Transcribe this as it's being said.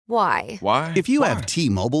Why? Why? If you have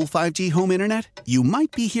T-Mobile 5G home internet, you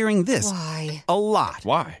might be hearing this Why? a lot.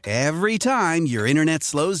 Why? Every time your internet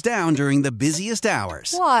slows down during the busiest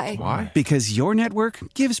hours. Why? Why? Because your network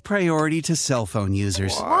gives priority to cell phone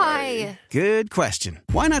users. Why? Good question.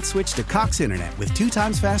 Why not switch to Cox Internet with 2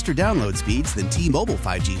 times faster download speeds than T-Mobile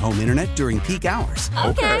 5G home internet during peak hours?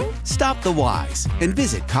 Okay. Stop the whys and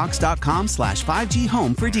visit cox.com/5G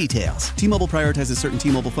home for details. T-Mobile prioritizes certain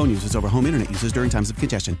T-Mobile phone users over home internet users during times of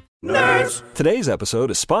congestion. Nerds! Today's episode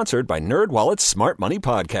is sponsored by NerdWallet's Smart Money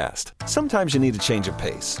Podcast. Sometimes you need a change of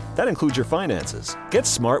pace. That includes your finances. Get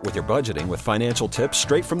smart with your budgeting with financial tips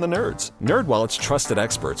straight from the nerds. NerdWallet's trusted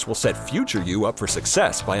experts will set future you up for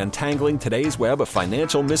success by untangling today's web of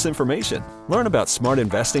financial misinformation. Learn about smart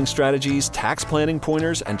investing strategies, tax planning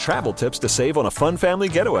pointers, and travel tips to save on a fun family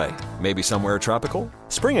getaway. Maybe somewhere tropical?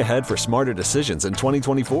 Spring ahead for smarter decisions in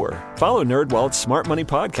 2024. Follow NerdWallet's Smart Money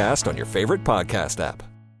Podcast on your favorite podcast app.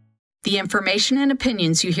 The information and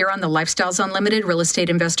opinions you hear on the Lifestyles Unlimited Real Estate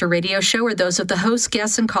Investor Radio Show are those of the hosts,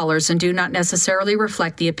 guests, and callers and do not necessarily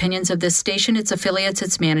reflect the opinions of this station, its affiliates,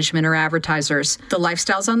 its management, or advertisers. The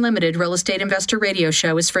Lifestyles Unlimited Real Estate Investor Radio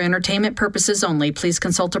Show is for entertainment purposes only. Please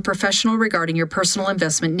consult a professional regarding your personal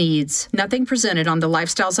investment needs. Nothing presented on the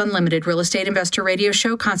Lifestyles Unlimited Real Estate Investor Radio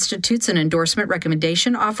Show constitutes an endorsement,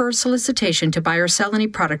 recommendation, offer, or solicitation to buy or sell any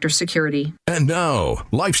product or security. And now,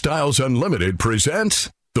 Lifestyles Unlimited presents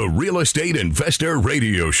the Real Estate Investor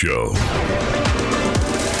Radio Show.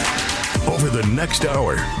 Over the next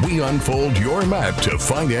hour, we unfold your map to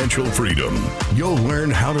financial freedom. You'll learn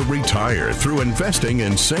how to retire through investing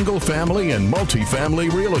in single-family and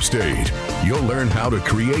multifamily real estate. You'll learn how to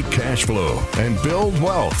create cash flow and build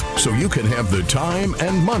wealth so you can have the time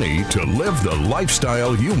and money to live the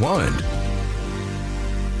lifestyle you want.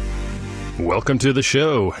 Welcome to the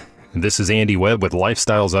show. This is Andy Webb with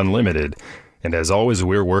Lifestyles Unlimited. And as always,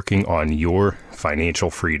 we're working on your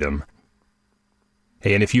financial freedom.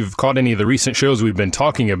 Hey, and if you've caught any of the recent shows, we've been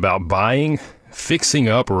talking about buying, fixing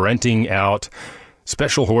up, renting out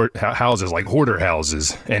special houses like hoarder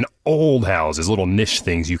houses and old houses, little niche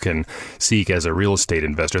things you can seek as a real estate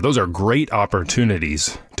investor. Those are great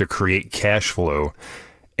opportunities to create cash flow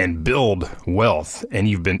and build wealth. And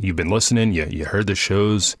you've been listening, you heard the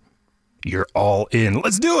shows, you're all in.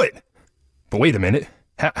 Let's do it! But wait a minute,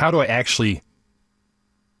 how do I actually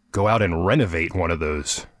go out and renovate one of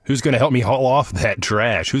those? Who's going to help me haul off that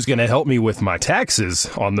trash? Who's going to help me with my taxes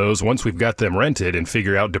on those once we've got them rented and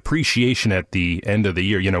figure out depreciation at the end of the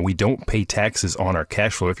year? You know, we don't pay taxes on our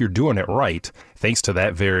cash flow if you're doing it right, thanks to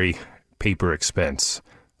that very paper expense.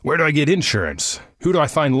 Where do I get insurance? Who do I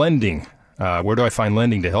find lending? Where do I find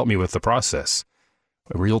lending to help me with the process?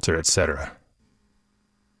 A realtor, etc.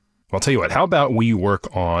 I'll tell you what, how about we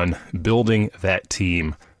work on building that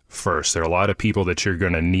team first? There are a lot of people that you're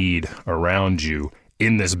going to need around you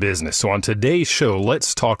in this business. So on today's show,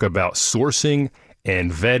 let's talk about sourcing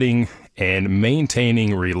and vetting and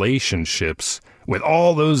maintaining relationships with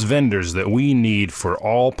all those vendors that we need for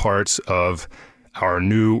all parts of our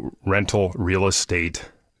new rental real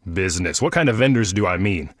estate business. What kind of vendors do I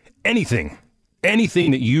mean? Anything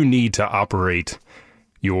that you need to operate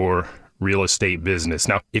your real estate business.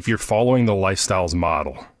 Now, if you're following the Lifestyles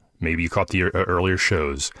model, maybe you caught the earlier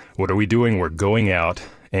shows. What are we doing? We're going out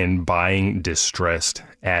and buying distressed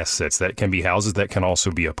assets. That can be houses, that can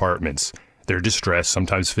also be apartments. They're distressed,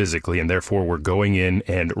 sometimes physically, and therefore we're going in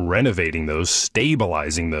and renovating those,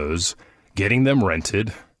 stabilizing those, getting them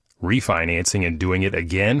rented, refinancing, and doing it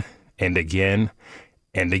again and again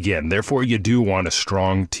and again. Therefore, you do want a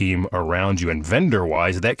strong team around you. And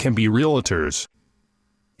vendor-wise, that can be realtors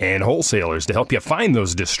and wholesalers to help you find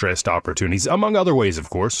those distressed opportunities, among other ways, of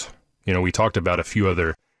course. You know, we talked about a few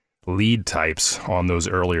other lead types on those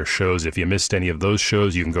earlier shows. If you missed any of those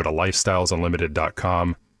shows, you can go to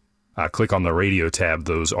lifestylesunlimited.com. Click on the radio tab.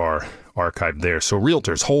 Those are archived there. So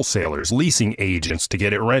realtors, wholesalers, leasing agents to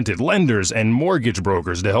get it rented, lenders, and mortgage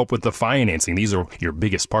brokers to help with the financing. These are your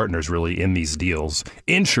biggest partners really in these deals.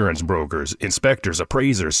 Insurance brokers, inspectors,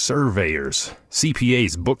 appraisers, surveyors,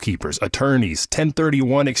 CPAs, bookkeepers, attorneys,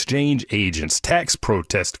 1031 exchange agents, tax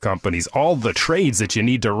protest companies, all the trades that you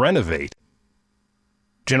need to renovate.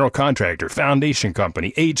 General contractor, foundation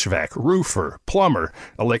company, HVAC, roofer, plumber,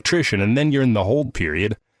 electrician, and then you're in the hold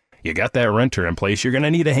period. You got that renter in place, you're going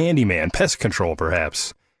to need a handyman, pest control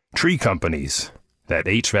perhaps, tree companies, that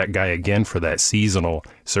HVAC guy again for that seasonal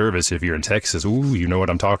service if you're in Texas. Ooh, you know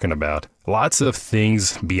what I'm talking about. Lots of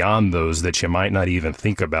things beyond those that you might not even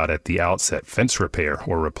think about at the outset. Fence repair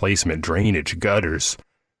or replacement, drainage, gutters,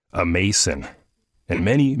 a mason, and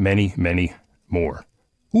many, many, many more.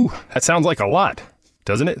 Ooh, that sounds like a lot.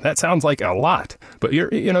 doesn't it? That sounds like a lot. But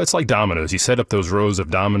it's like dominoes. You set up those rows of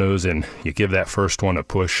dominoes and you give that first one a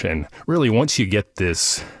push. And really, once you get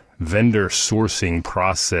this vendor sourcing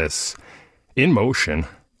process in motion,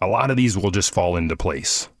 a lot of these will just fall into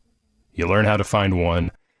place. You learn how to find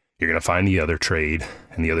one, you're going to find the other trade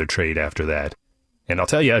and the other trade after that. And I'll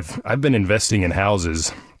tell you, I've been investing in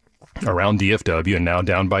houses around DFW and now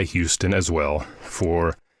down by Houston as well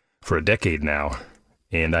for a decade now.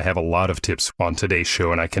 And I have a lot of tips on today's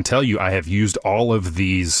show. And I can tell you, I have used all of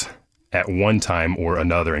these at one time or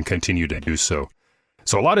another and continue to do so.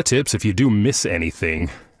 So a lot of tips. If you do miss anything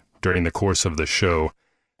during the course of the show,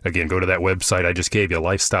 again, go to that website I just gave you,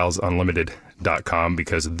 lifestylesunlimited.com,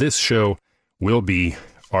 because this show will be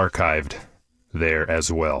archived there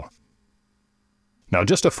as well. Now,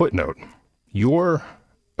 just a footnote, your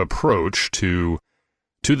approach to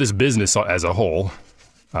this business as a whole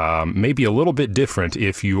may be a little bit different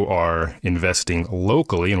if you are investing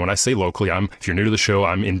locally. And when I say locally, if you're new to the show,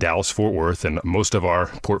 I'm in Dallas-Fort Worth, and most of our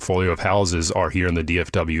portfolio of houses are here in the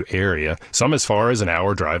DFW area, some as far as an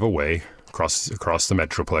hour drive away across the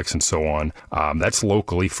Metroplex and so on. That's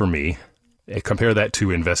locally for me. Compare that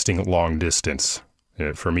to investing long distance.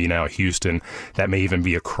 For me now, Houston, that may even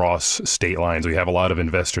be across state lines. We have a lot of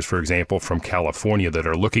investors, for example, from California that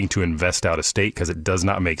are looking to invest out of state because it does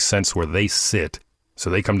not make sense where they sit. So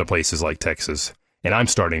they come to places like Texas. And I'm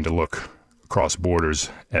starting to look across borders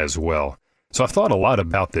as well. So I've thought a lot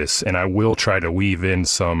about this, and I will try to weave in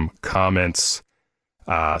some comments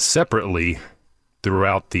separately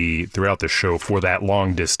throughout the show for that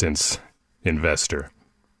long distance investor.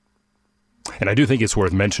 And I do think it's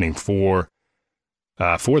worth mentioning for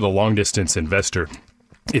the long distance investor,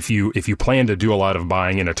 if you plan to do a lot of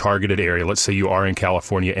buying in a targeted area, let's say you are in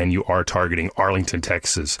California and you are targeting Arlington,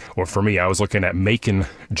 Texas, or for me, I was looking at Macon,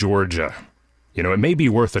 Georgia. It may be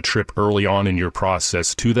worth a trip early on in your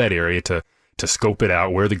process to that area to scope it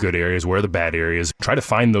out, where the good areas, where the bad areas, try to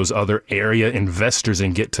find those other area investors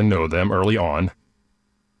and get to know them early on.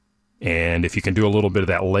 And if you can do a little bit of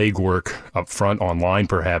that legwork up front online,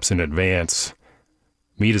 perhaps in advance,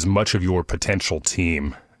 meet as much of your potential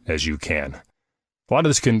team as you can. A lot of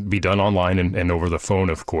this can be done online and over the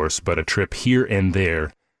phone, of course, but a trip here and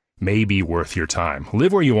there may be worth your time.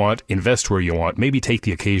 Live where you want, invest where you want, maybe take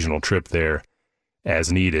the occasional trip there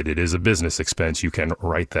as needed. It is a business expense. You can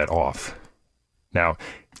write that off. Now,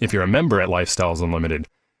 if you're a member at Lifestyles Unlimited,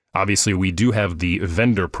 obviously we do have the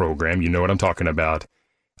vendor program. You know what I'm talking about.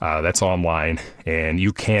 That's online, and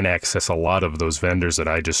you can access a lot of those vendors that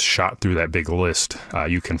I just shot through that big list.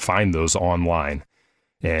 You can find those online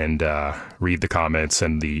and read the comments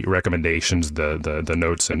and the recommendations, the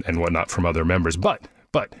notes and whatnot from other members. But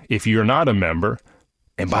if you're not a member,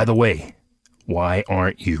 and by the way, why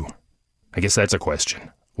aren't you? I guess that's a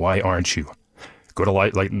question. Why aren't you? Go to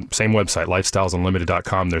same website,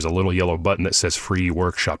 lifestylesunlimited.com. There's a little yellow button that says free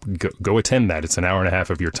workshop. Go attend that. It's an hour and a half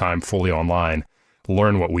of your time fully online.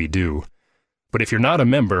 Learn what we do. But if you're not a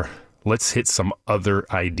member, let's hit some other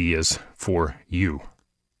ideas for you.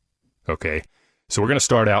 Okay, so we're going to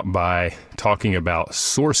start out by talking about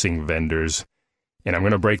sourcing vendors, and I'm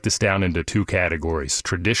going to break this down into two categories.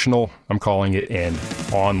 Traditional, I'm calling it, and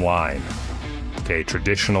online. Okay,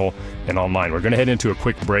 traditional and online. We're going to head into a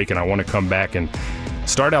quick break, and I want to come back and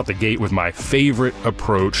start out the gate with my favorite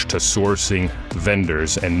approach to sourcing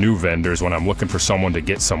vendors and new vendors when I'm looking for someone to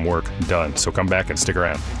get some work done. So come back and stick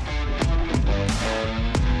around.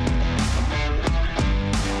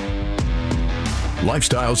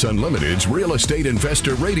 Lifestyles Unlimited's Real Estate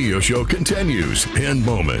Investor Radio Show continues in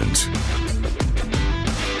moments.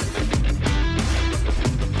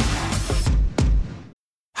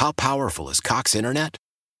 How powerful is Cox Internet?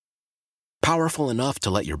 Powerful enough to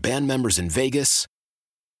let your band members in Vegas,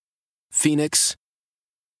 Phoenix,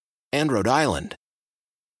 and Rhode Island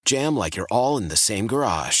jam like you're all in the same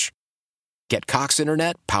garage. Get Cox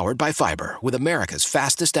Internet powered by fiber with America's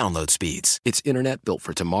fastest download speeds. It's internet built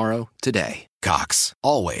for tomorrow, today. Cox,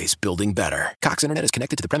 always building better. Cox Internet is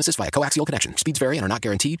connected to the premises via coaxial connection. Speeds vary and are not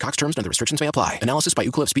guaranteed. Cox terms and other restrictions may apply. Analysis by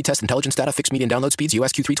Ookla Speed Test Intelligence Data. Fixed median download speeds.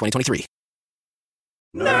 US Q3 2023.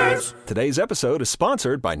 Nerds! Today's episode is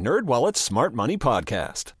sponsored by NerdWallet's Smart Money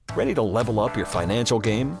Podcast. Ready to level up your financial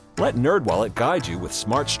game? Let NerdWallet guide you with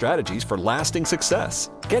smart strategies for lasting success.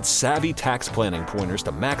 Get savvy tax planning pointers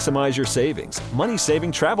to maximize your savings,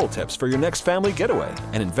 money-saving travel tips for your next family getaway,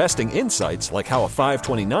 and investing insights like how a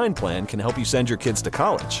 529 plan can help you send your kids to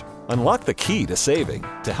college. Unlock the key to saving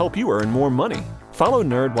to help you earn more money. Follow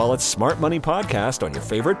NerdWallet's Smart Money Podcast on your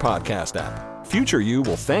favorite podcast app. Future you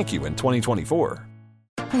will thank you in 2024.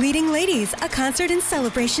 Leading Ladies, a concert in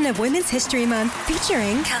celebration of Women's History Month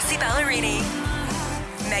featuring Kelsea Ballerini,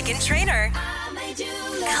 Meghan Trainor,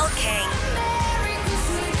 Elle King,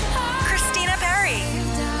 Christina Perry.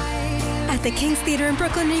 At the King's Theater in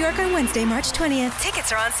Brooklyn, New York on Wednesday, March 20th.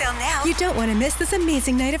 Tickets are on sale now. You don't want to miss this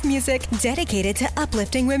amazing night of music dedicated to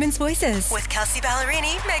uplifting women's voices. With Kelsey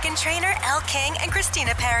Ballerini, Meghan Trainor, Elle King, and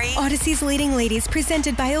Christina Perry. Odyssey's Leading Ladies,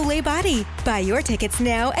 presented by Olay Body. Buy your tickets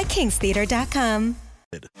now at kingstheater.com.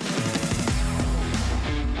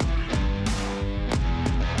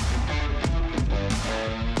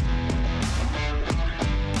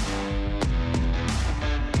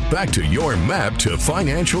 Back to your map to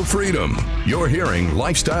financial freedom. You're hearing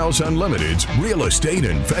Lifestyles Unlimited's Real Estate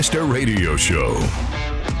Investor Radio Show.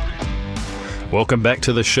 Welcome back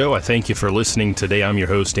to the show. I thank you for listening. Today, I'm your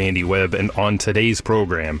host, Andy Webb, and on today's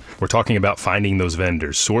program, we're talking about finding those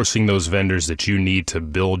vendors, sourcing those vendors that you need to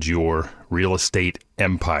build your real estate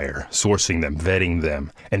empire, sourcing them, vetting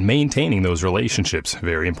them, and maintaining those relationships.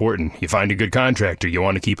 Very important. You find a good contractor, you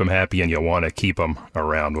want to keep them happy, and you want to keep them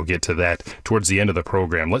around. We'll get to that towards the end of the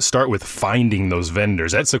program. Let's start with finding those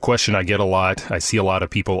vendors. That's a question I get a lot. I see a lot of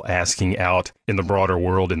people asking out in the broader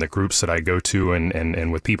world, in the groups that I go to,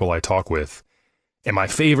 and with people I talk with. And my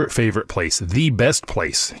favorite place, the best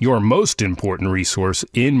place, your most important resource,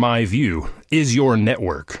 in my view, is your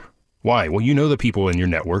network. Why? Well, you know the people in your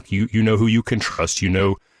network. You know who you can trust.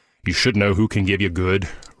 You should know who can give you good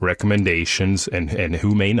recommendations and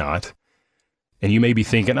who may not. And you may be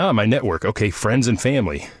thinking, my network, okay, friends and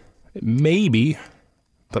family. Maybe,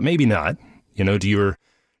 but maybe not. You know, do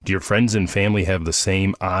your friends and family have the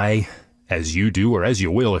same eye as you do, or as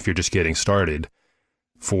you will if you're just getting started,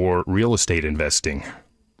 for real estate investing?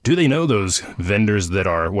 Do they know those vendors that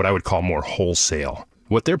are what I would call more wholesale?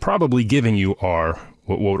 What they're probably giving you are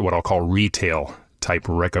what I'll call retail type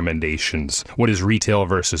recommendations. What is retail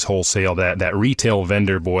versus wholesale? That retail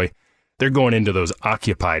vendor, boy, they're going into those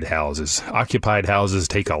occupied houses. Occupied houses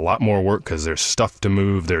take a lot more work because there's stuff to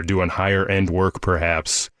move. They're doing higher end work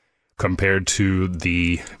perhaps, compared to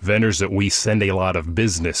the vendors that we send a lot of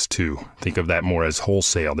business to. Think of that more as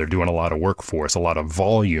wholesale. They're doing a lot of work for us, a lot of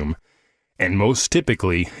volume, and most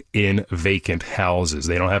typically in vacant houses.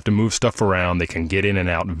 They don't have to move stuff around. They can get in and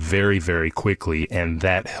out very, very quickly, and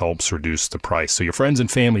that helps reduce the price. So your friends and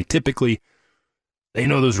family, typically, they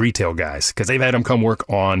know those retail guys because they've had them come work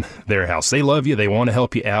on their house. They love you. They want to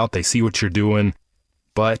help you out. They see what you're doing,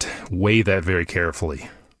 but weigh that very carefully.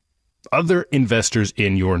 Other investors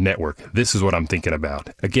in your network, this is what I'm thinking about.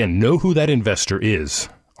 Again, know who that investor is.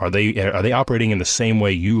 Are they operating in the same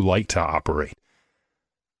way you like to operate?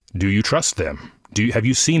 Do you trust them? Have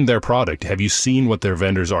you seen their product? Have you seen what their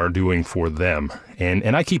vendors are doing for them?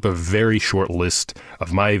 And I keep a very short list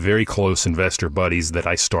of my very close investor buddies that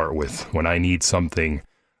I start with when I need something,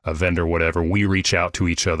 a vendor, whatever. We reach out to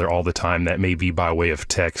each other all the time. That may be by way of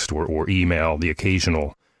text or email, the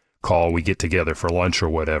occasional call. We get together for lunch or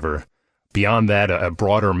whatever. Beyond that, a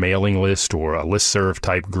broader mailing list or a listserv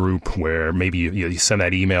type group where maybe you send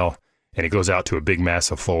that email and it goes out to a big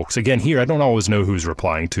mass of folks. Again, here, I don't always know who's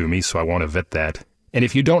replying to me, so I want to vet that. And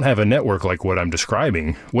if you don't have a network like what I'm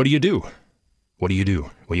describing, what do? What do you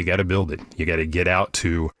do? Well, you got to build it. You got to get out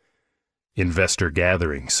to investor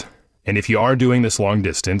gatherings. And if you are doing this long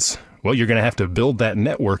distance, well, you're going to have to build that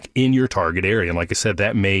network in your target area. And like I said,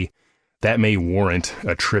 that may warrant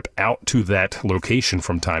a trip out to that location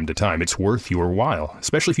from time to time. It's worth your while,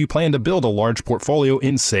 especially if you plan to build a large portfolio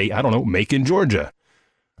in, say, Macon, Georgia,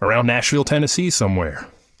 around Nashville, Tennessee somewhere.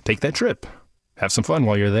 Take that trip. Have some fun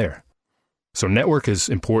while you're there. So network is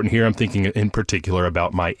important here. I'm thinking in particular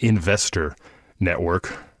about my investor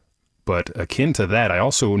network. But akin to that, I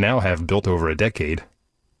also now have built over a decade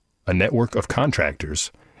a network of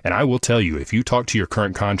contractors. And I will tell you, if you talk to your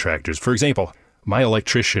current contractors, for example, my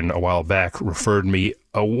electrician a while back referred me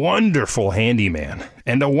a wonderful handyman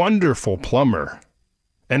and a wonderful plumber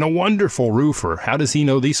and a wonderful roofer. How does he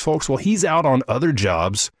know these folks? Well, he's out on other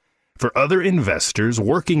jobs for other investors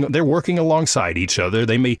they're working alongside each other.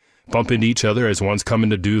 They may bump into each other as one's coming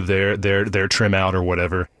to do their trim out or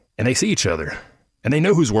whatever, and they see each other and they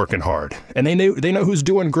know who's working hard and they know who's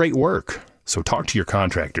doing great work. So talk to your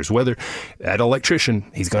contractors. Whether that electrician,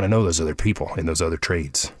 he's going to know those other people in those other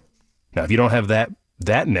trades. Now, if you don't have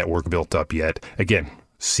that network built up yet, again,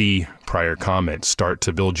 see prior comment. Start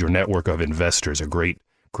to build your network of investors, a great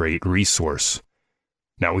resource.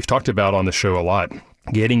 Now, we've talked about on the show a lot,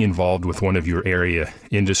 getting involved with one of your area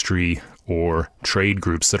industry or trade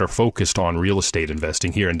groups that are focused on real estate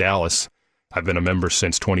investing. Here in Dallas, I've been a member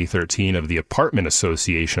since 2013 of the Apartment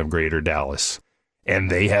Association of Greater Dallas,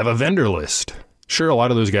 and they have a vendor list. Sure, a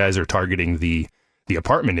lot of those guys are targeting the the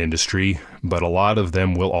apartment industry, but a lot of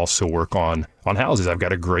them will also work on houses. I've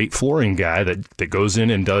got a great flooring guy that goes in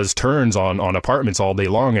and does turns on apartments all day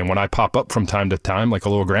long. And when I pop up from time to time, like a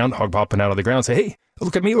little groundhog popping out of the ground, say, hey,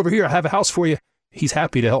 look at me over here. I have a house for you. He's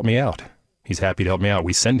happy to help me out.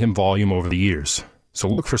 We send him volume over the years. So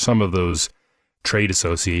look for some of those trade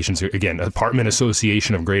associations. Again, Apartment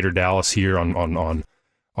Association of Greater Dallas here on the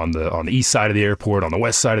east side of the airport. On the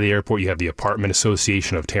west side of the airport, you have the Apartment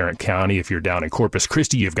Association of Tarrant County. If you're down in Corpus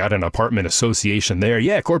Christi, you've got an apartment association there.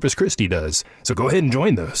 Yeah, Corpus Christi does. So go ahead and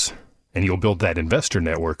join those, and you'll build that investor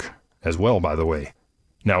network as well, by the way.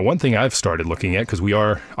 Now, one thing I've started looking at, because we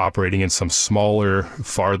are operating in some smaller,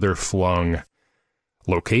 farther flung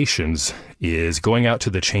locations, is going out to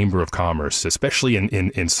the Chamber of Commerce, especially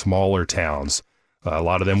in smaller towns. A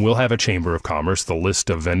lot of them will have a Chamber of Commerce. The list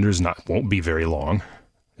of vendors won't be very long.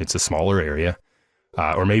 It's a smaller area,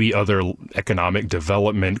 or maybe other economic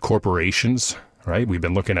development corporations, right? We've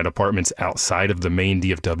been looking at apartments outside of the main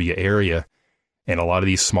DFW area, and a lot of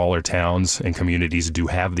these smaller towns and communities do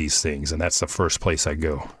have these things, and that's the first place I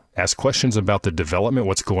go. Ask questions about the development,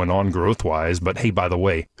 what's going on growth-wise, but hey, by the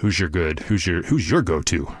way, who's your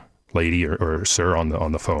go-to, lady or sir on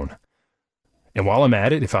the phone? And while I'm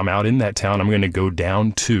at it, if I'm out in that town, I'm going to go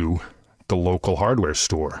down to the local hardware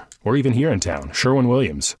store, or even here in town,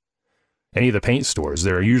 Sherwin-Williams, any of the paint stores.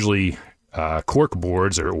 There are usually cork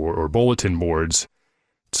boards or bulletin boards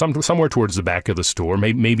somewhere towards the back of the store,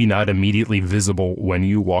 maybe not immediately visible when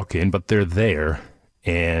you walk in, but they're there.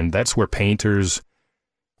 And that's where painters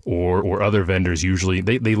or other vendors usually,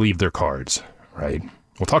 they leave their cards, right?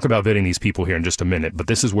 We'll talk about vetting these people here in just a minute, but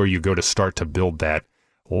this is where you go to start to build that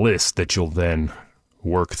list that you'll then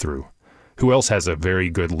work through. Who else has a very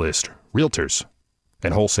good list? Realtors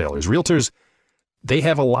and wholesalers. Realtors, they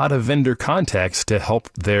have a lot of vendor contacts to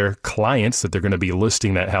help their clients that they're going to be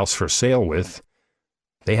listing that house for sale with.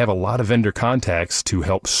 They have a lot of vendor contacts to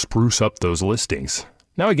help spruce up those listings.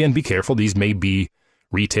 Now, again, be careful. These may be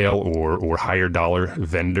retail or higher dollar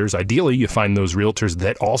vendors. Ideally, you find those realtors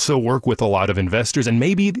that also work with a lot of investors and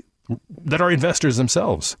maybe that are investors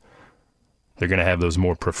themselves. They're going to have those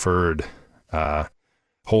more preferred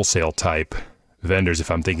wholesale type vendors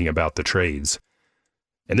if I'm thinking about the trades.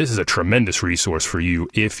 And this is a tremendous resource for you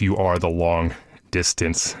if you are the long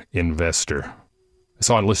distance investor. I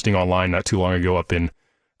saw a listing online not too long ago up in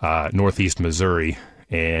Northeast Missouri,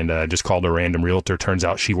 and just called a random realtor. Turns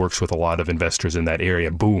out she works with a lot of investors in that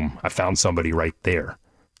area. Boom, I found somebody right there.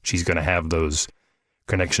 She's going to have those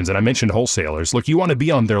connections. And I mentioned wholesalers. Look, you want to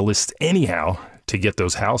be on their list anyhow to get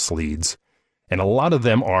those house leads. And a lot of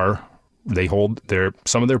them they hold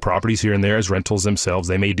some of their properties here and there as rentals themselves.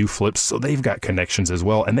 They may do flips, so they've got connections as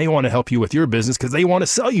well. And they want to help you with your business because they want to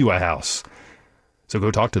sell you a house. So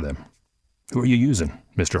go talk to them. Who are you using,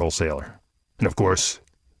 Mr. Wholesaler? And of course,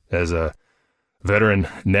 as a veteran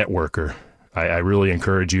networker, I really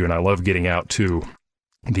encourage you, and I love getting out to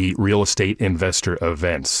the real estate investor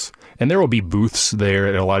events. And there will be booths there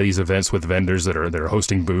at a lot of these events with vendors that are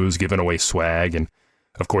hosting booths, giving away swag, and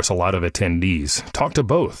of course, a lot of attendees. Talk to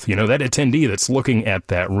both. You know, that attendee that's looking at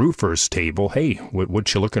that roofer's table, hey,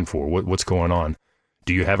 what you looking for? What's going on?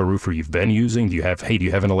 Do you have a roofer you've been using? Do you have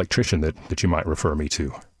an electrician that you might refer me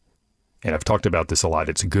to? And I've talked about this a lot.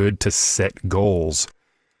 It's good to set goals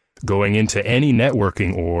going into any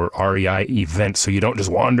networking or REI event so you don't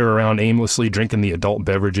just wander around aimlessly drinking the adult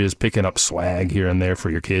beverages, picking up swag here and there for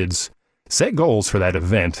your kids. Set goals for that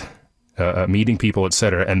event. Meeting people,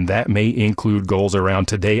 etc. And that may include goals around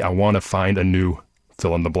today. I want to find a new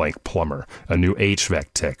fill-in-the-blank plumber, a new HVAC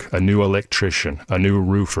tech, a new electrician, a new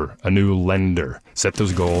roofer, a new lender. Set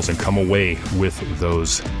those goals and come away with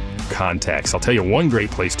those contacts. I'll tell you one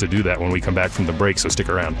great place to do that when we come back from the break, so stick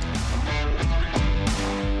around.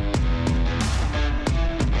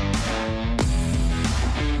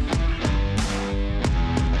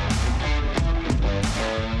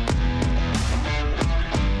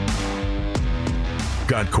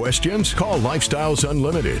 Got questions? Call Lifestyles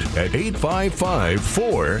Unlimited at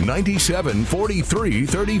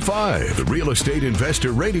 855-497-4335. The Real Estate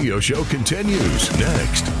Investor Radio Show continues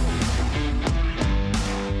next.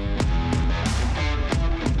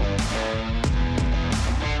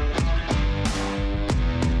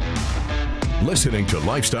 Listening to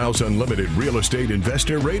Lifestyles Unlimited Real Estate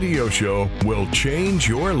Investor Radio Show will change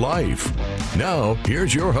your life. Now,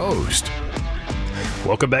 here's your host.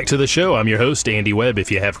 Welcome back to the show. I'm your host, Andy Webb. If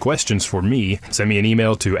you have questions for me, send me an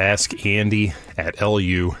email to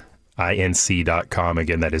askandy@luinc.com.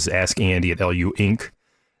 Again, that is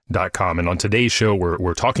askandy@luinc.com. And on today's show,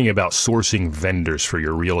 we're talking about sourcing vendors for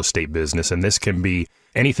your real estate business. And this can be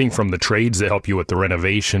anything from the trades that help you with the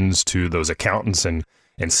renovations to those accountants and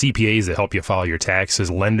CPAs that help you file your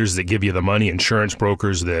taxes, lenders that give you the money, insurance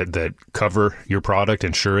brokers that cover your product,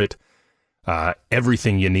 insure it,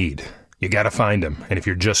 everything you need. You got to find them. And if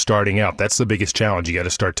you're just starting out, that's the biggest challenge. You got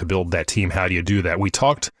to start to build that team. How do you do that? We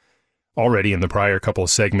talked already in the prior couple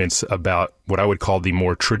of segments about what I would call the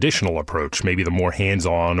more traditional approach, maybe the more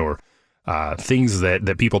hands-on or things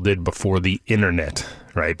that people did before the internet,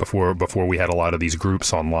 right? Before we had a lot of these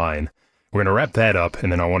groups online. We're going to wrap that up, and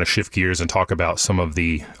then I want to shift gears and talk about some of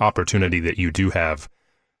the opportunity that you do have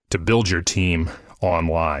to build your team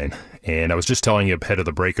online. And I was just telling you ahead of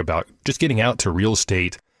the break about just getting out to real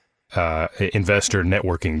estate investor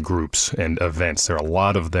networking groups and events. There are a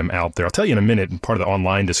lot of them out there. I'll tell you in a minute, part of the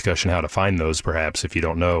online discussion, how to find those, perhaps, if you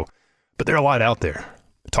don't know. But there are a lot out there.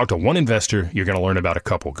 Talk to one investor, you're going to learn about a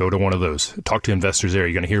couple. Go to one of those. Talk to investors there.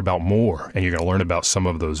 You're going to hear about more, and you're going to learn about some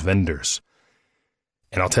of those vendors.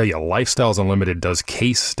 And I'll tell you, Lifestyles Unlimited does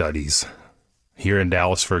case studies. Here in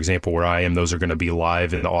Dallas, for example, where I am, those are going to be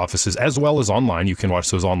live in the offices as well as online. You can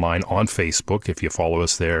watch those online on Facebook if you follow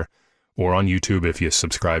us there, or on YouTube if you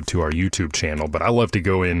subscribe to our YouTube channel. But I love to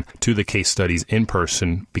go in to the case studies in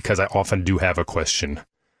person because I often do have a question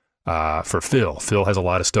for Phil. Phil has a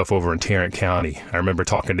lot of stuff over in Tarrant County. I remember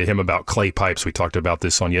talking to him about clay pipes. We talked about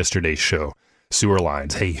this on yesterday's show. Sewer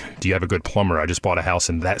lines. Hey, do you have a good plumber? I just bought a house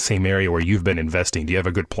in that same area where you've been investing. Do you have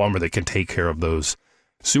a good plumber that can take care of those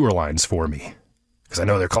sewer lines for me? Because I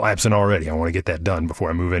know they're collapsing already. I want to get that done before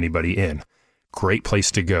I move anybody in. Great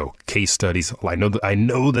place to go. Case studies. I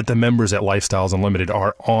know that the members at Lifestyles Unlimited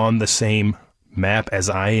are on the same map as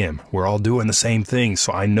I am. We're all doing the same thing.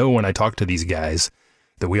 So I know when I talk to these guys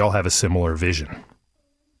that we all have a similar vision.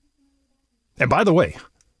 And by the way,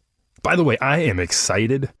 I am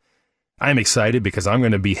excited. I'm excited because I'm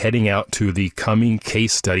going to be heading out to the coming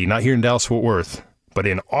case study, not here in Dallas-Fort Worth, but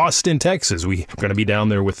in Austin, Texas. We're going to be down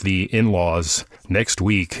there with the in-laws next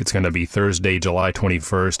week. It's going to be Thursday, July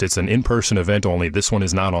 21st. It's an in-person event only. This one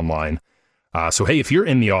is not online. So, hey, if you're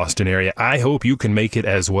in the Austin area, I hope you can make it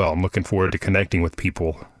as well. I'm looking forward to connecting with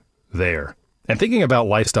people there. And thinking about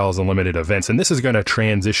Lifestyles Unlimited events, and this is going to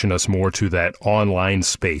transition us more to that online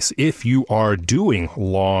space. If you are doing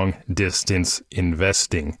long-distance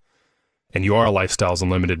investing, and you are a Lifestyles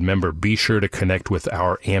Unlimited member, be sure to connect with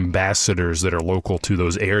our ambassadors that are local to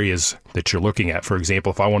those areas that you're looking at. For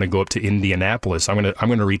example, if I want to go up to Indianapolis, I'm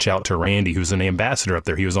going to reach out to Randy, who's an ambassador up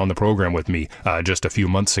there. He was on the program with me just a few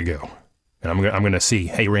months ago. And I'm going to see,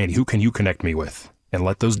 hey, Randy, who can you connect me with? And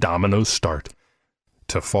let those dominoes start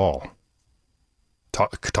to fall.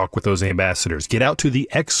 Talk with those ambassadors. Get out to the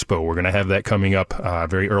expo. We're going to have that coming up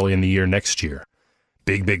very early in the year next year.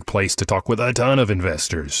 Big place to talk with a ton of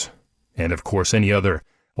investors. And, of course, any other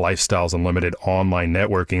Lifestyles Unlimited online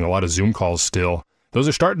networking, a lot of Zoom calls still. Those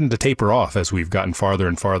are starting to taper off as we've gotten farther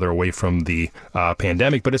and farther away from the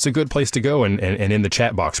pandemic, but it's a good place to go. And in the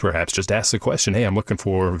chat box, perhaps, just ask the question, hey, I'm looking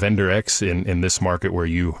for vendor X in this market where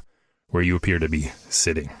you appear to be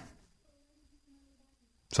sitting.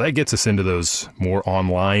 So that gets us into those more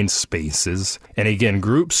online spaces. And again,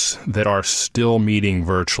 groups that are still meeting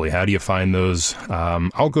virtually. How do you find those?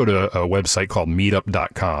 I'll go to a website called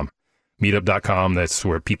meetup.com. Meetup.com, that's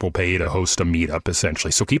where people pay to host a meetup,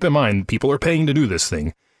 essentially. So keep in mind, people are paying to do this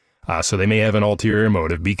thing. So they may have an ulterior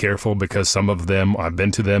motive. Be careful because some of them, I've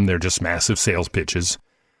been to them, they're just massive sales pitches.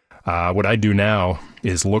 What I do now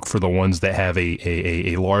is look for the ones that have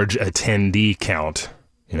a large attendee count.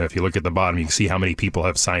 You know, if you look at the bottom, you can see how many people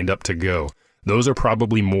have signed up to go. Those are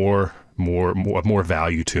probably more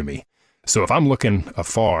value to me. So if I'm looking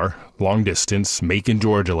afar, long distance, Macon,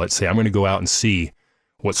 Georgia, let's say, I'm going to go out and see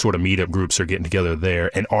what sort of meetup groups are getting together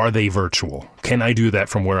there, and are they virtual? Can I do that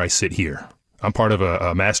from where I sit here? I'm part of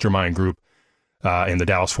a mastermind group in the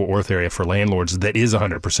Dallas-Fort Worth area for landlords that is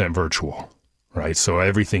 100% virtual, right? So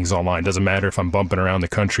everything's online. Doesn't matter if I'm bumping around the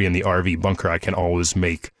country in the RV bunker, I can always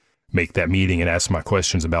make that meeting and ask my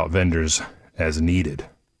questions about vendors as needed.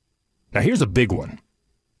 Now, here's a big one.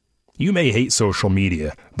 You may hate social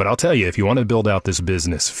media, but I'll tell you, if you want to build out this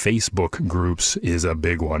business, Facebook groups is a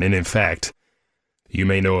big one. And in fact, you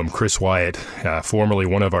may know him, Chris Wyatt, formerly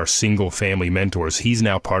one of our single-family mentors. He's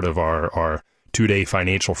now part of our two-day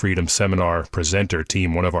financial freedom seminar presenter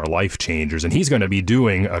team, one of our life changers. And he's going to be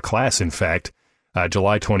doing a class, in fact,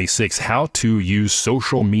 July 26th, how to use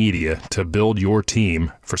social media to build your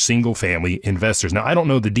team for single-family investors. Now, I don't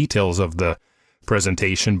know the details of the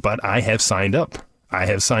presentation, but I have signed up.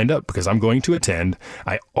 Because I'm going to attend.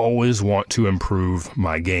 I always want to improve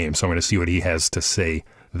my game. So I'm going to see what he has to say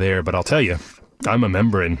there. But I'll tell you, I'm a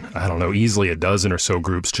member in, I don't know, easily a dozen or so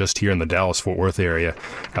groups just here in the Dallas-Fort Worth area.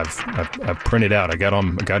 I've printed out, I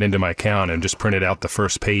got into my account and just printed out the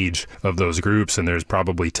first page of those groups, and there's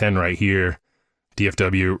probably 10 right here.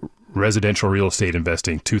 DFW Residential Real Estate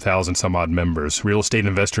Investing, 2,000 some odd members. Real Estate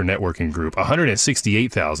Investor Networking Group,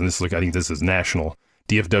 168,000. I think this is national.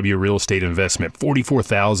 DFW Real Estate Investment,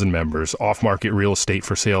 44,000 members. Off-market real estate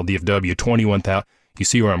for sale, DFW, 21,000. You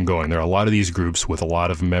see where I'm going. There are a lot of these groups with a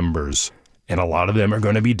lot of members, and a lot of them are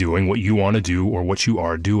going to be doing what you want to do or what you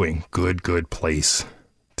are doing. Good place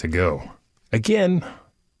to go. Again,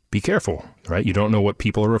 be careful, right? You don't know what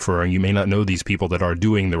people are referring. You may not know these people that are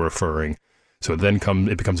doing the referring. So then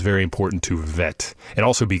it becomes very important to vet. And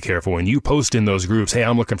also be careful when you post in those groups, hey,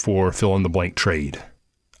 I'm looking for fill in the blank trade.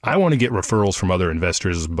 I want to get referrals from other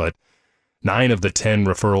investors, but 9 of the 10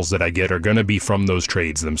 referrals that I get are going to be from those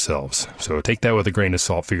trades themselves. So take that with a grain of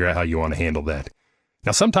salt. Figure out how you want to handle that.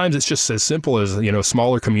 Now, sometimes it's just as simple as,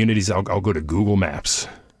 smaller communities. I'll go to Google Maps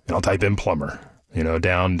and I'll type in plumber.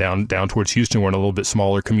 Down towards Houston, we're in a little bit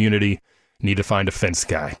smaller community. Need to find a fence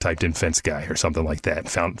guy. Typed in fence guy or something like that.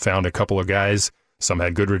 Found a couple of guys. Some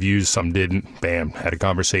had good reviews, some didn't. Bam, had a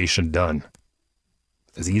conversation, done.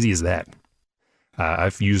 As easy as that.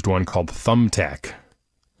 I've used one called Thumbtack.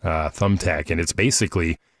 And it's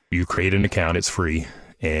basically you create an account. It's free,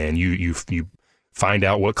 and you find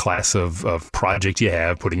out what class of project you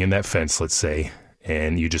have, putting in that fence, let's say,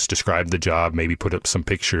 and you just describe the job, maybe put up some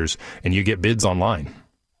pictures, and you get bids online.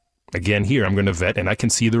 Again, here I'm going to vet, and I can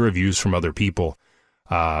see the reviews from other people.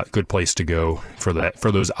 Good place to go for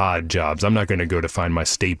those odd jobs. I'm not going to go to find my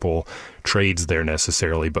staple trades there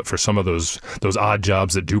necessarily, but for some of those odd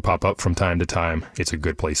jobs that do pop up from time to time, it's a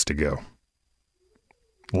good place to go.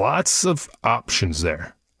 Lots of options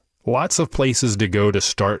there. Lots of places to go to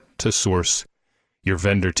start to source your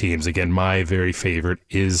vendor teams. Again, my very favorite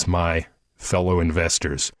is my fellow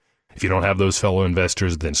investors. If you don't have those fellow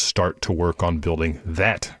investors, then start to work on building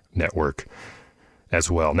that network as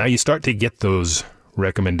well. Now you start to get those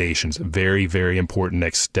recommendations. Very, very important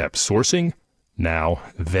next step. Sourcing, now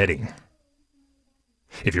vetting.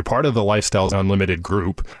 If you're part of the Lifestyles Unlimited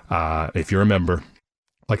group, if you're a member,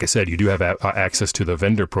 like I said, you do have access to the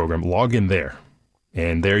vendor program. Log in there,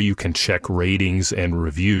 and there you can check ratings and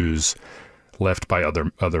reviews left by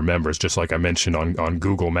other members. Just like I mentioned on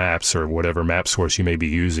Google Maps or whatever map source you may be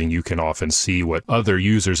using, you can often see what other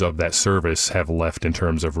users of that service have left in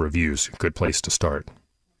terms of reviews. Good place to start.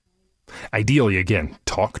 Ideally, again,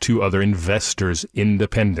 talk to other investors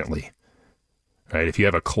independently. Right? If you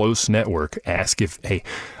have a close network, ask hey,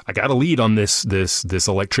 I got a lead on this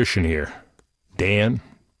electrician here. Dan,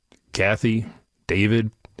 Kathy,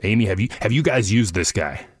 David, Amy, have you guys used this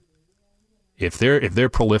guy? If they're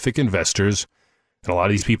prolific investors, and a lot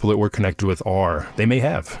of these people that we're connected with they may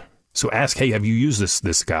have. So ask, hey, have you used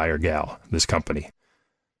this guy or gal, this company?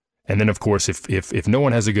 And then, of course, if no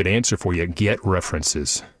one has a good answer for you, get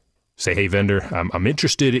references. Say, hey, vendor, I'm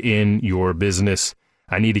interested in your business.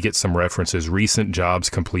 I need to get some references, recent jobs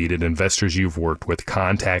completed, investors you've worked with.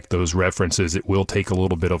 Contact those references. It will take a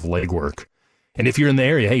little bit of legwork. And if you're in the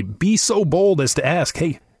area, hey, be so bold as to ask,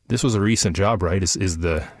 hey, this was a recent job, right? Is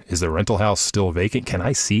the rental house still vacant? Can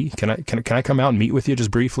I see? Can I come out and meet with you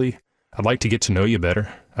just briefly? I'd like to get to know you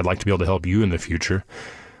better. I'd like to be able to help you in the future.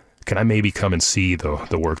 Can I maybe come and see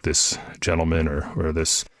the work this gentleman or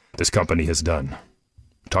this company has done?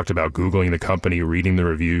 Talked about Googling the company, reading the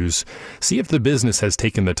reviews. See if the business has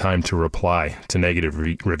taken the time to reply to negative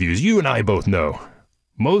reviews. You and I both know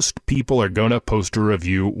most people are going to post a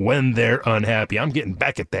review when they're unhappy. I'm getting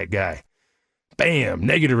back at that guy. Bam,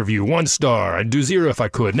 negative review, 1 star. I'd do 0 if I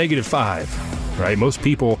could, -5, right? Most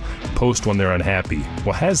people post when they're unhappy.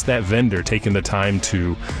 Well, has that vendor taken the time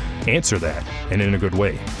to answer that, and in a good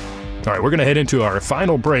way? All right, we're going to head into our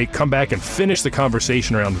final break, come back and finish the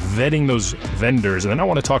conversation around vetting those vendors, and then I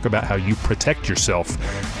want to talk about how you protect yourself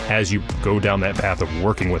as you go down that path of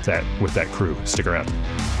working with that crew. Stick around.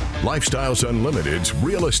 Lifestyles Unlimited's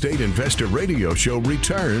Real Estate Investor Radio Show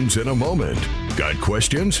returns in a moment. Got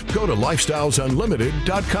questions? Go to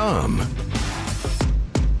lifestylesunlimited.com.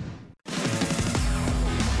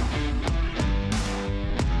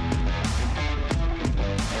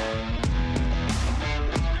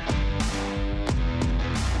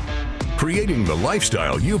 Creating the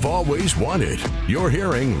lifestyle you've always wanted. You're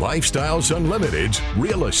hearing Lifestyles Unlimited's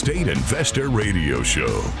Real Estate Investor Radio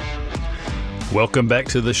Show. Welcome back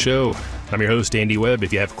to the show. I'm your host, Andy Webb.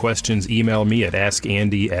 If you have questions, email me at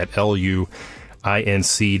askandy@lu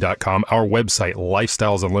lifestylesunlimited.com. Our website,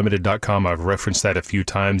 lifestylesunlimited.com. I've referenced that a few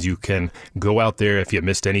times. You can go out there if you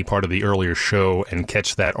missed any part of the earlier show and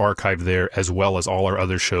catch that archive there, as well as all our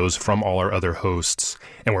other shows from all our other hosts.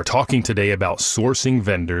 And we're talking today about sourcing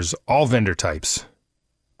vendors, all vendor types,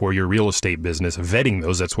 for your real estate business, vetting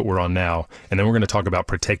those. That's what we're on now. And then we're going to talk about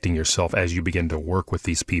protecting yourself as you begin to work with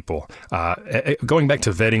these people. Going back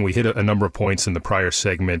to vetting, we hit a number of points in the prior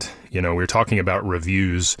segment. We were talking about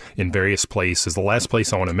reviews in various places. The last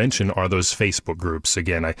place I want to mention are those Facebook groups.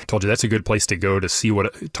 Again, I told you that's a good place to go to see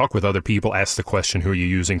talk with other people, ask the question, who are you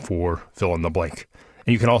using for fill in the blank?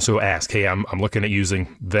 And you can also ask, hey, I'm looking at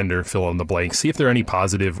using vendor fill in the blank. See if there are any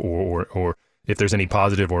positive or if there's any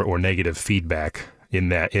positive or negative feedback in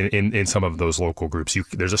that, in some of those local groups.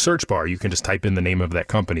 There's a search bar. You can just type in the name of that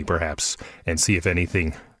company, perhaps, and see if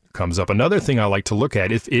anything comes up. Another thing I like to look at,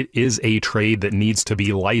 if it is a trade that needs to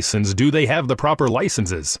be licensed, do they have the proper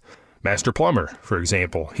licenses? Master plumber, for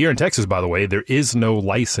example. Here in Texas, by the way, there is no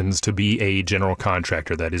license to be a general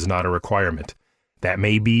contractor. That is not a requirement. That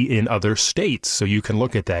may be in other states, so you can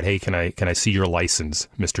look at that. Hey, can I see your license,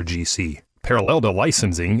 Mr. GC? Parallel to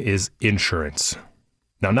licensing is insurance.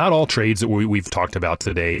 Now, not all trades that we've talked about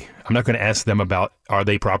today, I'm not going to ask them about, are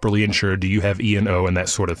they properly insured? Do you have E&O and that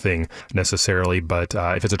sort of thing necessarily? But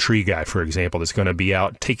if it's a tree guy, for example, that's going to be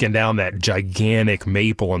out taking down that gigantic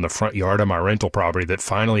maple in the front yard of my rental property that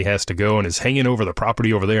finally has to go and is hanging over the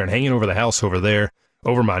property over there and hanging over the house over there,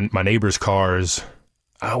 over my neighbor's cars,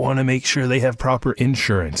 I want to make sure they have proper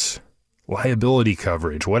insurance. Liability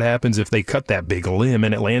coverage. What happens if they cut that big limb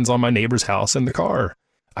and it lands on my neighbor's house and the car?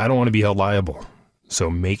 I don't want to be held liable. So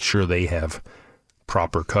make sure they have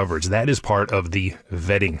proper coverage. That is part of the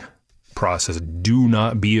vetting process. Do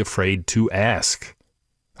not be afraid to ask.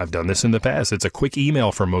 I've done this in the past. It's a quick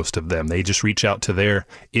email for most of them. They just reach out to their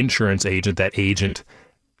insurance agent. That agent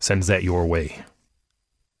sends that your way.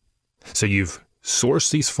 So you've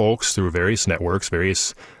sourced these folks through various networks,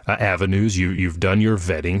 various avenues. You've done your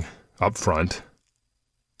vetting up front.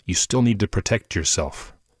 You still need to protect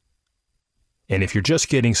yourself. And if you're just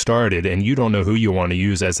getting started and you don't know who you want to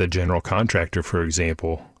use as a general contractor, for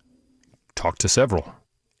example, talk to several.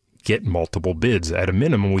 Get multiple bids. At a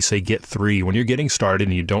minimum, we say get 3. When you're getting started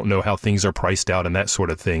and you don't know how things are priced out and that sort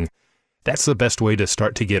of thing, that's the best way to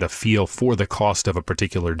start to get a feel for the cost of a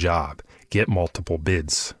particular job. Get multiple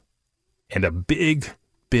bids. And a big,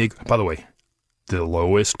 by the way, the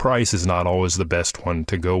lowest price is not always the best one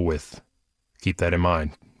to go with. Keep that in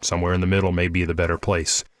mind. Somewhere in the middle may be the better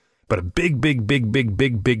place. But a big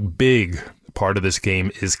part of this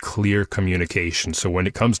game is clear communication. So when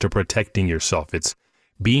it comes to protecting yourself, it's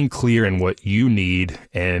being clear in what you need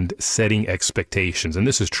and setting expectations. And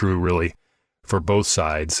this is true really for both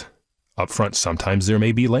sides. Up front, sometimes there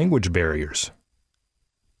may be language barriers.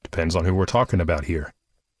 Depends on who we're talking about here.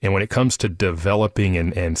 And when it comes to developing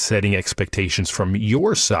and setting expectations from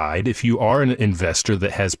your side, if you are an investor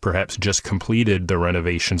that has perhaps just completed the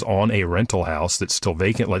renovations on a rental house that's still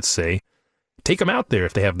vacant, let's say, take them out there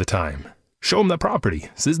if they have the time. Show them the property.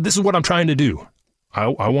 This is what I'm trying to do. I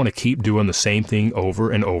want to keep doing the same thing over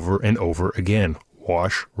and over and over again.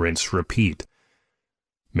 Wash, rinse, repeat.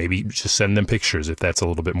 Maybe just send them pictures if that's a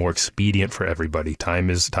little bit more expedient for everybody. Time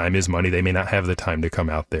is money. They may not have the time to come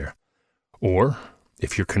out there. Or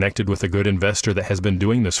if you're connected with a good investor that has been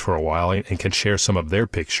doing this for a while and can share some of their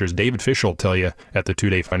pictures, David Fish will tell you at the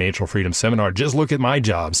 2-day Financial Freedom Seminar, just look at my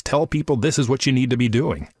jobs. Tell people this is what you need to be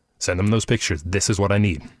doing. Send them those pictures. This is what I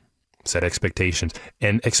need. Set expectations.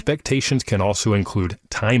 And expectations can also include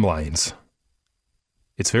timelines.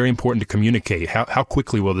 It's very important to communicate. How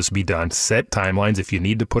quickly will this be done? Set timelines. If you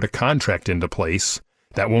need to put a contract into place,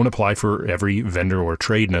 that won't apply for every vendor or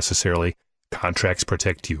trade necessarily. Contracts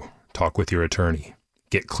protect you. Talk with your attorney.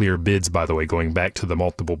 Get clear bids, by the way, going back to the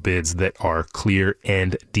multiple bids that are clear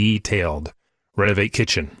and detailed. Renovate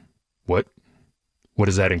kitchen. What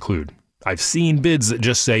does that include? I've seen bids that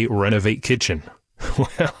just say renovate kitchen.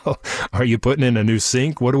 Well, are you putting in a new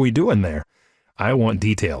sink? What are we doing there? I want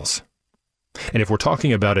details. And if we're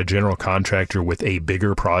talking about a general contractor with a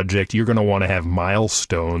bigger project, you're going to want to have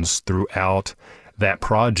milestones throughout that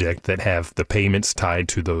project that have the payments tied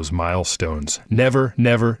to those milestones. Never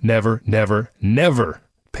pay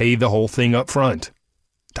the whole thing up front.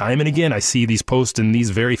 Time and again, I see these posts in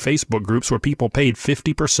these very Facebook groups where people paid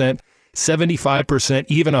 50%, 75%,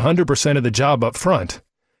 even 100% of the job up front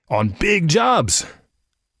on big jobs.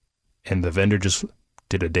 And the vendor just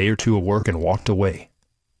did a day or two of work and walked away.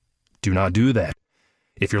 Do not do that.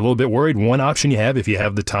 If you're a little bit worried, one option you have, if you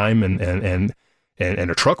have the time and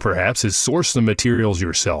a truck perhaps, is source the materials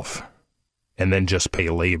yourself and then just pay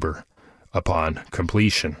labor upon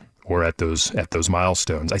completion. or at those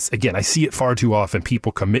milestones. I see it far too often.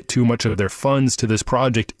 People commit too much of their funds to this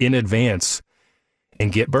project in advance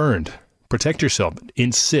and get burned. Protect yourself.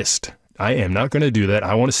 Insist. I am not going to do that.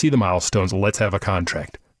 I want to see the milestones. Let's have a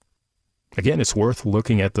contract. Again, it's worth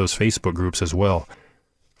looking at those Facebook groups as well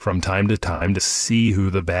from time to time to see who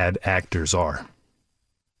the bad actors are.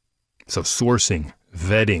 So sourcing,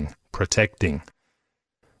 vetting, protecting.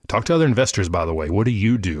 Talk to other investors, by the way. What do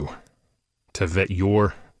you do to vet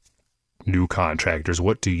your new contractors?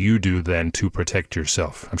 What do you do then to protect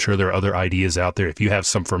yourself? I'm sure there are other ideas out there. If you have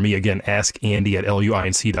some for me, again, ask Andy at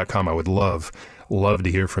luinc.com. I would love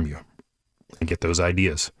to hear from you and get those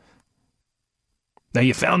ideas. Now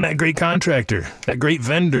you found that great contractor, that great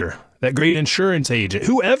vendor, that great insurance agent,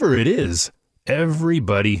 whoever it is.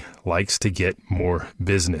 Everybody likes to get more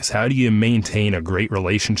business. How do you maintain a great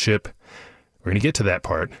relationship? We're going to get to that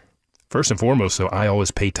part. First and foremost, though, I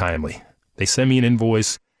always pay timely. They send me an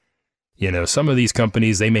invoice. You know, some of these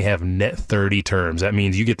companies, they may have net 30 terms. That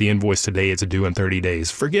means you get the invoice today, it's due in 30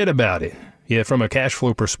 days. Forget about it. Yeah, from a cash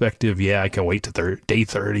flow perspective, I can wait to day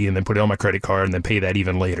 30 and then put it on my credit card and then pay that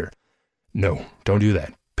even later. No, don't do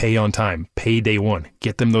that. Pay on time. Pay day one.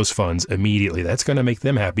 Get them those funds immediately. That's going to make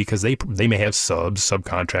them happy because they may have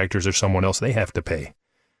subcontractors, or someone else they have to pay.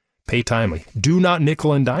 Pay timely. Do not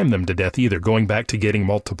nickel and dime them to death either, going back to getting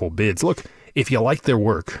multiple bids. Look, if you like their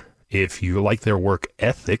work, if you like their work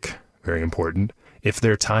ethic, very important, if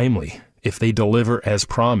they're timely, if they deliver as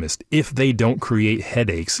promised, if they don't create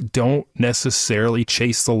headaches, don't necessarily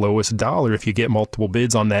chase the lowest dollar if you get multiple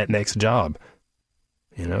bids on that next job.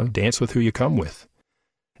 You know, dance with who you come with.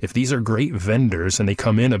 If these are great vendors and they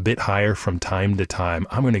come in a bit higher from time to time,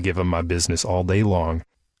 I'm going to give them my business all day long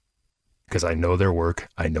because I know their work.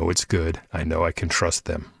 I know it's good. I know I can trust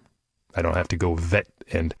them. I don't have to go vet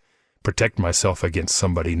and protect myself against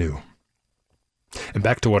somebody new. And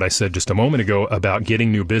back to what I said just a moment ago about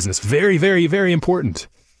getting new business. Very, very, very important.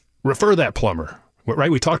 Refer that plumber.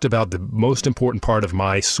 Right? We talked about the most important part of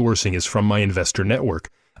my sourcing is from my investor network.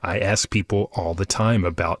 I ask people all the time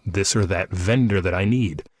about this or that vendor that I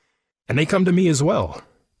need. And they come to me as well.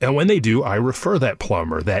 And when they do, I refer that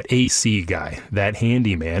plumber, that AC guy, that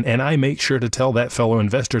handyman, and I make sure to tell that fellow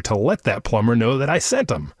investor to let that plumber know that I sent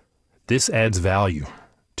him. This adds value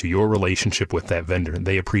to your relationship with that vendor.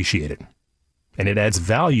 They appreciate it. And it adds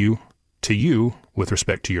value to you with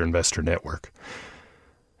respect to your investor network.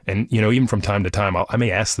 And, you know, even from time to time, I may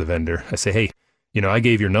ask the vendor, I say, hey, you know, I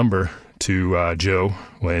gave your number to Joe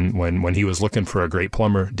when he was looking for a great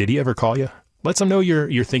plumber. Did he ever call you? Let them know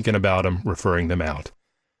you're thinking about him, referring them out.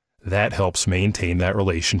 That helps maintain that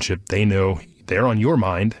relationship. They know they're on your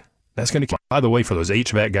mind. That's going to, by the way, for those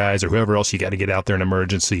HVAC guys or whoever else you got to get out there in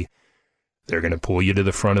emergency, they're going to pull you to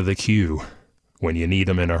the front of the queue when you need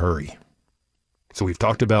them in a hurry. So we've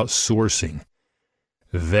talked about sourcing,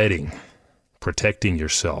 vetting, protecting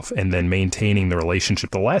yourself, and then maintaining the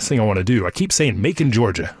relationship. The last thing I want to do, I keep saying Macon,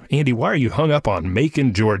 Georgia. Andy, why are you hung up on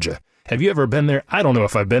Macon, Georgia? Have you ever been there? I don't know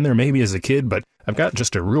if I've been there, maybe as a kid, but I've got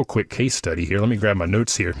just a real quick case study here. Let me grab my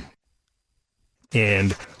notes here.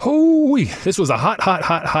 And holy, this was a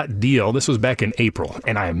hot deal. This was back in April,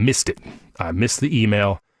 and I missed it. I missed the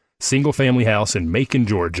email. Single family house in Macon,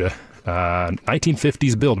 Georgia.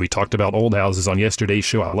 1950s build. We talked about old houses on yesterday's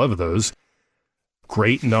show. I love those.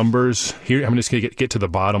 Great numbers. Here, I'm just going to get to the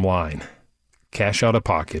bottom line. Cash out of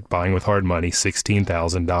pocket, buying with hard money,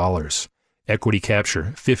 $16,000. Equity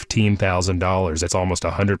capture, $15,000. That's almost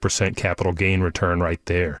 100% capital gain return right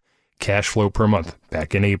there. Cash flow per month,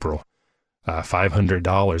 back in April,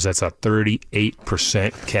 $500. That's a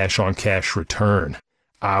 38% cash on cash return.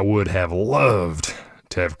 I would have loved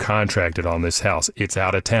to have contracted on this house. It's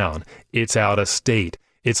out of town. It's out of state.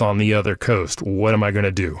 It's on the other coast. What am I going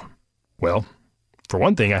to do? Well, for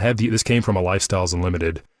one thing, this came from a Lifestyles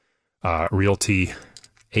Unlimited realty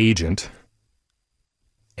agent,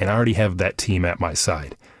 and I already have that team at my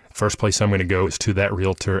side. First place I'm going to go is to that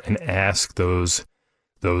realtor and ask those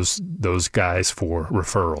guys for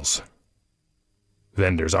referrals.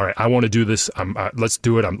 Vendors. All right, I want to do this. Let's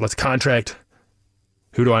do it. Let's contract.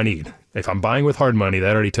 Who do I need? If I'm buying with hard money,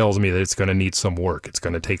 that already tells me that it's going to need some work. It's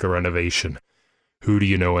going to take a renovation. Who do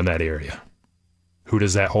you know in that area? Who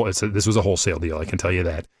does that this was a wholesale deal, I can tell you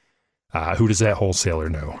that. Who does that wholesaler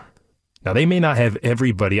know? Now, they may not have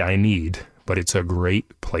everybody I need, but it's a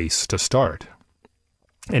great place to start.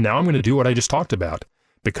 And now I'm going to do what I just talked about.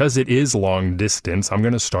 Because it is long distance, I'm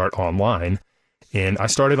going to start online. And I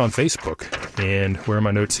started on Facebook. And where are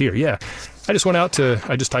my notes here? Yeah, I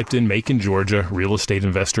just typed in Macon, Georgia, real estate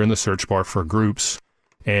investor in the search bar for groups.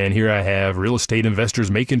 And here I have Real Estate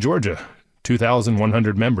Investors Macon, Georgia,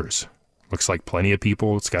 2,100 members. Looks like plenty of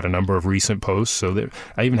people. It's got a number of recent posts. So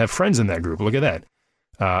I even have friends in that group. Look at that.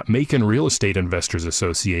 Macon Real Estate Investors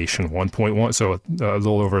Association, 1.1, so a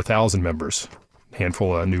little over 1,000 members.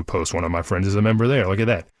 Handful of new posts. One of my friends is a member there. Look at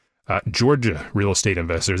that. Georgia Real Estate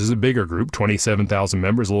Investors is a bigger group, 27,000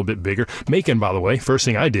 members, a little bit bigger. Macon, by the way, first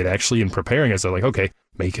thing I did actually in preparing is I was like, okay,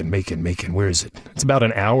 Macon, where is it? It's about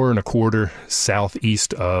an hour and a quarter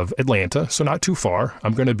southeast of Atlanta, so not too far.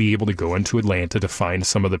 I'm going to be able to go into Atlanta to find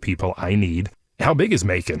some of the people I need. How big is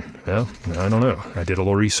Macon? Well, I don't know. I did a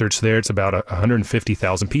little research there. It's about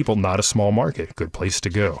 150,000 people, not a small market. Good place to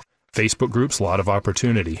go. Facebook groups, a lot of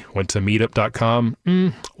opportunity. Went to meetup.com.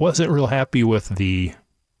 Wasn't real happy with the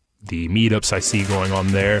meetups I see going on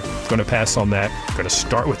there. Going to pass on that. Going to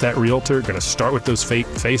start with that realtor. Going to start with those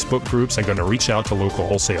Facebook groups. I'm going to reach out to local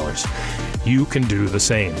wholesalers. You can do the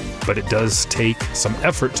same, but it does take some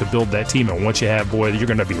effort to build that team. And once you have, boy, you're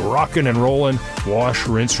going to be rocking and rolling. Wash,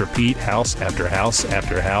 rinse, repeat, house after house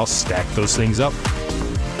after house. Stack those things up.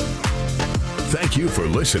 Thank you for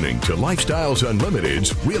listening to Lifestyles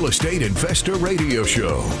Unlimited's Real Estate Investor Radio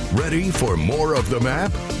Show. Ready for more of the map?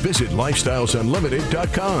 Visit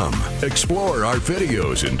lifestylesunlimited.com. Explore our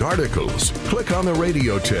videos and articles. Click on the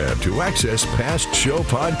radio tab to access past show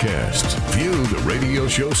podcasts. View the radio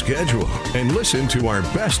show schedule and listen to our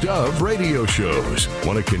best of radio shows.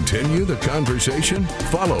 Want to continue the conversation?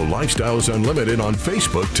 Follow Lifestyles Unlimited on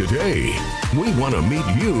Facebook today. We want to meet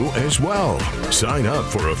you as well. Sign up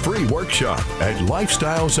for a free workshop at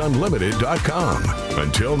lifestylesunlimited.com.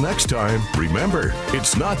 Until next time, remember,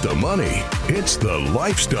 it's not the money, it's the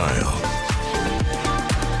lifestyle.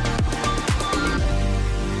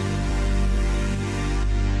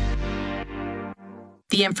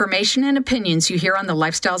 The information and opinions you hear on the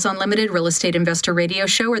Lifestyles Unlimited Real Estate Investor Radio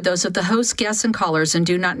Show are those of the hosts, guests, and callers and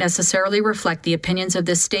do not necessarily reflect the opinions of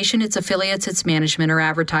this station, its affiliates, its management, or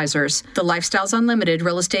advertisers. The Lifestyles Unlimited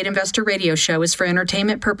Real Estate Investor Radio Show is for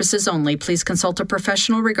entertainment purposes only. Please consult a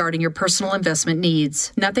professional regarding your personal investment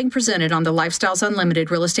needs. Nothing presented on the Lifestyles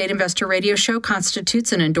Unlimited Real Estate Investor Radio Show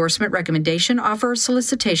constitutes an endorsement, recommendation, offer, or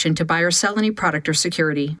solicitation to buy or sell any product or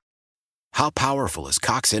security. How powerful is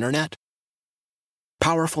Cox Internet?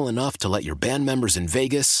 Powerful enough to let your band members in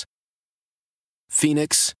Vegas,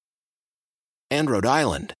 Phoenix, and Rhode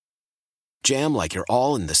Island jam like you're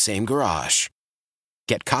all in the same garage.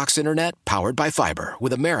 Get Cox Internet powered by fiber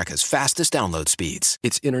with America's fastest download speeds.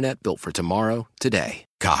 It's internet built for tomorrow, today.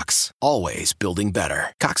 Cox, always building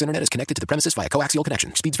better. Cox Internet is connected to the premises via coaxial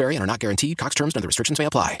connection. Speeds vary and are not guaranteed. Cox terms and other restrictions may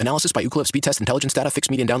apply. Analysis by Ookla Speed Test Intelligence Data. Fixed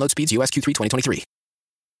median download speeds. US Q3 2023.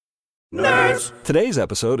 Nerds! Today's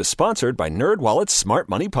episode is sponsored by NerdWallet's Smart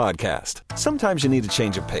Money Podcast. Sometimes you need a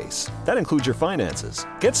change of pace. That includes your finances.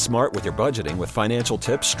 Get smart with your budgeting with financial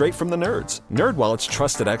tips straight from the nerds. NerdWallet's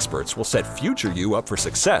trusted experts will set future you up for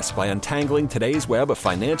success by untangling today's web of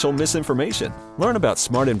financial misinformation. Learn about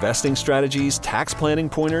smart investing strategies, tax planning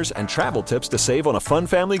pointers, and travel tips to save on a fun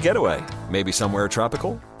family getaway. Maybe somewhere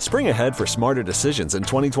tropical? Spring ahead for smarter decisions in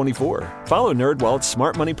 2024. Follow NerdWallet's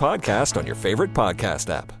Smart Money Podcast on your favorite podcast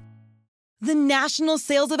app. The national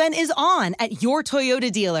sales event is on at your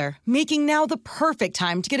Toyota dealer, making now the perfect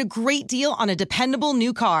time to get a great deal on a dependable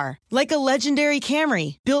new car. Like a legendary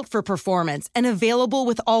Camry, built for performance and available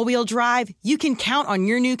with all-wheel drive, you can count on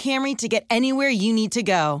your new Camry to get anywhere you need to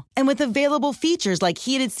go. And with available features like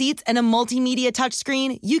heated seats and a multimedia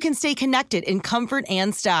touchscreen, you can stay connected in comfort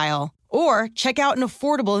and style. Or check out an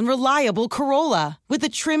affordable and reliable Corolla with a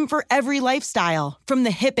trim for every lifestyle. From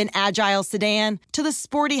the hip and agile sedan to the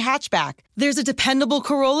sporty hatchback, there's a dependable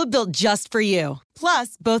Corolla built just for you.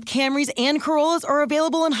 Plus, both Camrys and Corollas are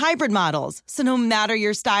available in hybrid models, so no matter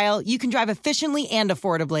your style, you can drive efficiently and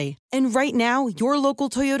affordably. And right now, your local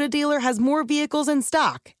Toyota dealer has more vehicles in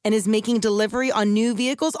stock and is making delivery on new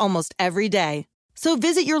vehicles almost every day. So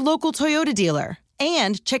visit your local Toyota dealer.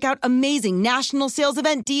 And check out amazing national sales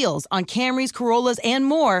event deals on Camrys, Corollas, and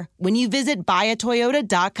more when you visit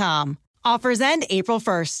buyatoyota.com. Offers end April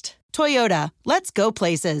 1st. Toyota, let's go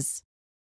places.